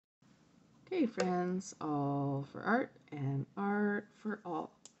Okay, friends, all for art and art for all.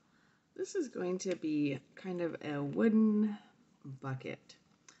 This is going to be kind of a wooden bucket.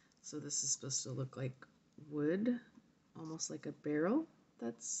 So this is supposed to look like wood, almost like a barrel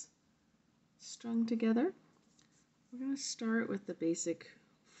that's strung together. We're going to start with the basic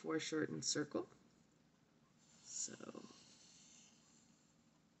foreshortened circle. So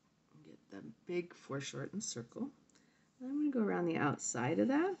get the big foreshortened circle. Then I'm going to go around the outside of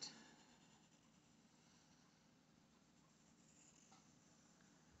that.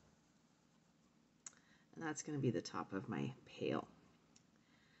 And that's going to be the top of my pail.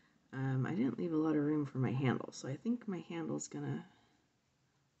 I didn't leave a lot of room for my handle, so I think my handle's gonna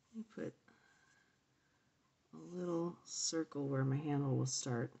put a little circle where my handle will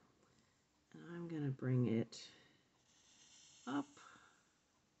start, and I'm gonna bring it up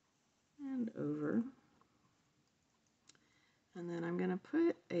and over, and then I'm gonna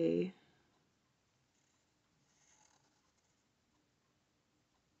put a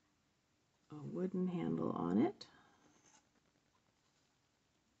wooden handle on it,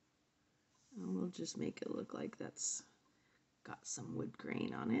 and we'll just make it look like that's got some wood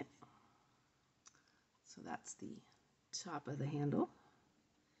grain on it. So that's the top of the handle.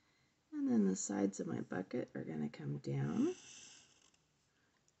 And then the sides of my bucket are going to come down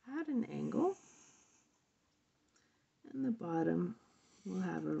at an angle, and the bottom will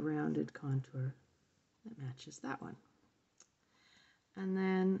have a rounded contour that matches that one. And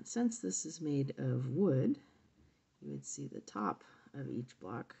then since this is made of wood, you would see the top of each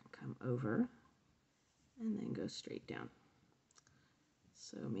block come over and then go straight down.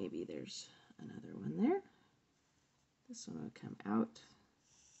 So maybe there's another one there. This one will come out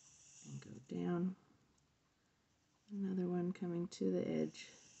and go down. Another one coming to the edge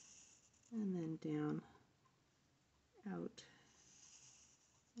and then down, out,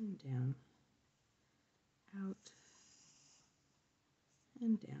 and down, out,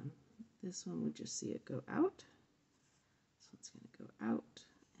 and down. This one would just see it go out. So it's going to go out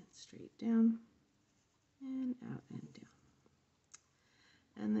and straight down and out and down.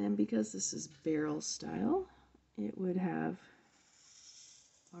 And then because this is barrel style, it would have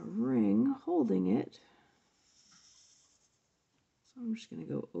a ring holding it. So I'm just going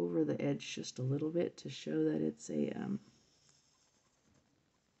to go over the edge just a little bit to show that it's a,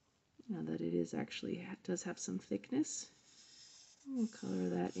 that it is actually, does have some thickness. We'll color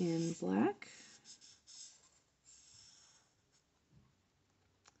that in black.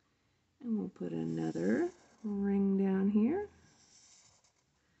 And we'll put another ring down here.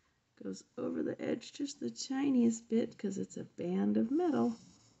 Goes over the edge just the tiniest bit because it's a band of metal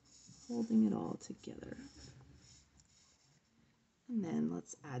holding it all together. And then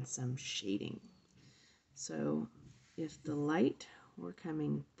let's add some shading. So if the light were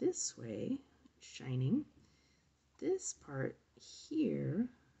coming this way, shining, this part here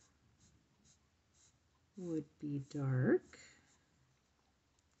would be dark.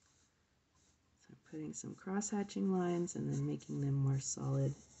 So I'm putting some cross-hatching lines and then making them more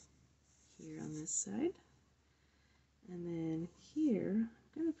solid here on this side. And then here,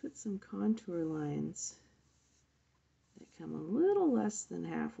 I'm going to put some contour lines that come a little less than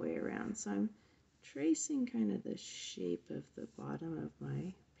halfway around. So I'm tracing kind of the shape of the bottom of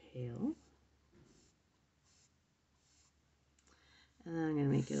my pail. And then I'm going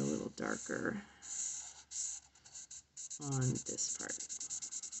to make it a little darker on this part.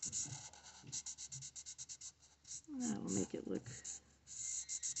 And that'll make it look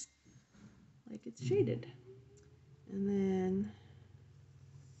like it's shaded. And then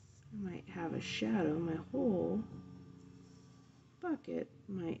I might have a shadow. My whole bucket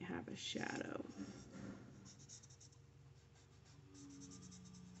might have a shadow.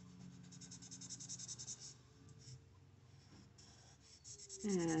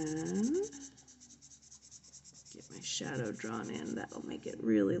 And get my shadow drawn in. That'll make it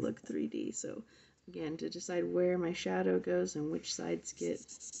really look 3D. So again, to decide where my shadow goes and which sides get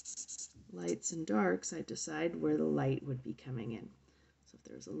lights and darks, I decide where the light would be coming in. So if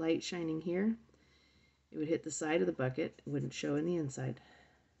there was a light shining here, it would hit the side of the bucket. It wouldn't show in the inside,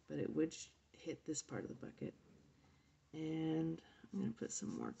 but it would hit this part of the bucket. And I'm going to put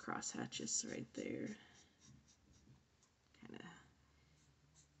some more cross hatches right there. Kind of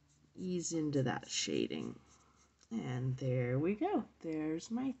ease into that shading. And there we go.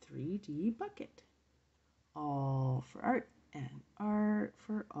 There's my 3D bucket. All for art and art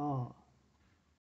for all.